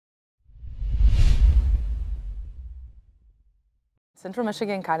Central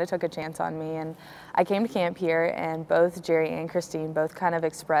Michigan kind of took a chance on me, and I came to camp here, and both Jerry and Christine both kind of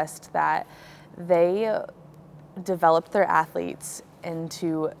expressed that they developed their athletes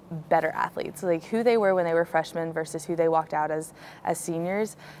into better athletes, like who they were when they were freshmen versus who they walked out as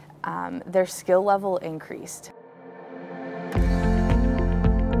seniors. Their skill level increased.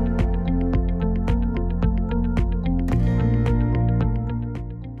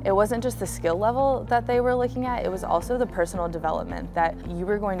 It wasn't just the skill level that they were looking at, it was also the personal development, that you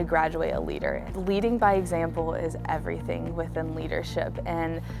were going to graduate a leader. Leading by example is everything within leadership,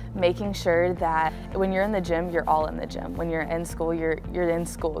 and making sure that when you're in the gym, you're all in the gym. When you're in school, you're in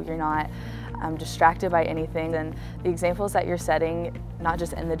school. You're not distracted by anything. And the examples that you're setting, not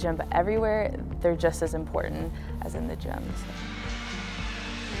just in the gym, but everywhere, they're just as important as in the gym.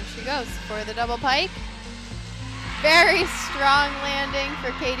 Here she goes for the double pike. Very strong landing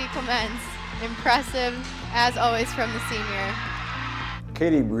for Katy Clements. Impressive, as always, from the senior.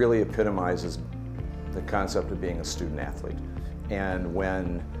 Katy really epitomizes the concept of being a student athlete. And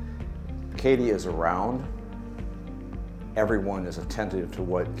when Katy is around, everyone is attentive to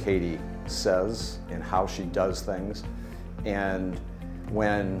what Katy says and how she does things. And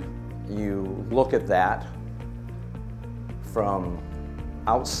when you look at that from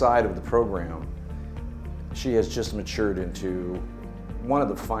outside of the program, she has just matured into one of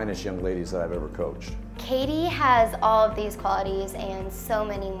the finest young ladies that I've ever coached. Katy has all of these qualities and so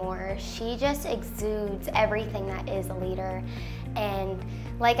many more. She just exudes everything that is a leader. And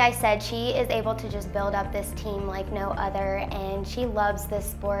like I said, she is able to just build up this team like no other, and she loves this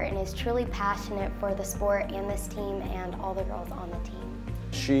sport and is truly passionate for the sport and this team and all the girls on the team.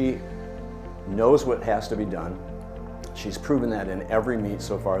 She knows what has to be done. She's proven that in every meet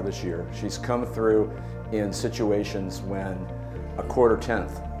so far this year. She's come through in situations when a quarter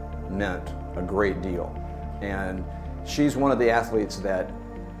tenth meant a great deal. And she's one of the athletes that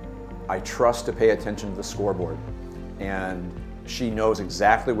I trust to pay attention to the scoreboard. And she knows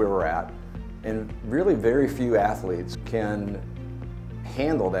exactly where we're at. And really very few athletes can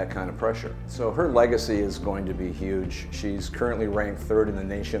handle that kind of pressure. So her legacy is going to be huge. She's currently ranked 3rd in the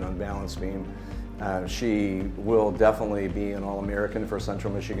nation on balance beam. She will definitely be an All-American for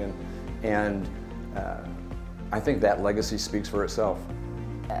Central Michigan. And I think that legacy speaks for itself.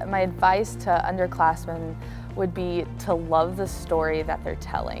 My advice to underclassmen would be to love the story that they're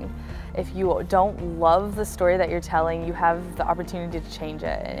telling. If you don't love the story that you're telling, you have the opportunity to change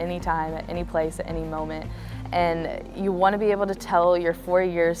it at any time, at any place, at any moment. And you want to be able to tell your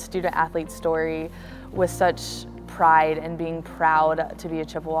 4-year student athlete story with such pride and being proud to be a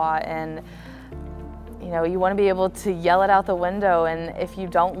Chippewa. And you want to be able to yell it out the window, and if you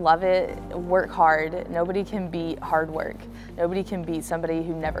don't love it, work hard. Nobody can beat hard work. Nobody can beat somebody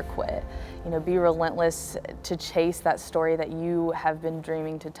who never quit. Be relentless to chase that story that you have been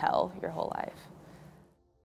dreaming to tell your whole life.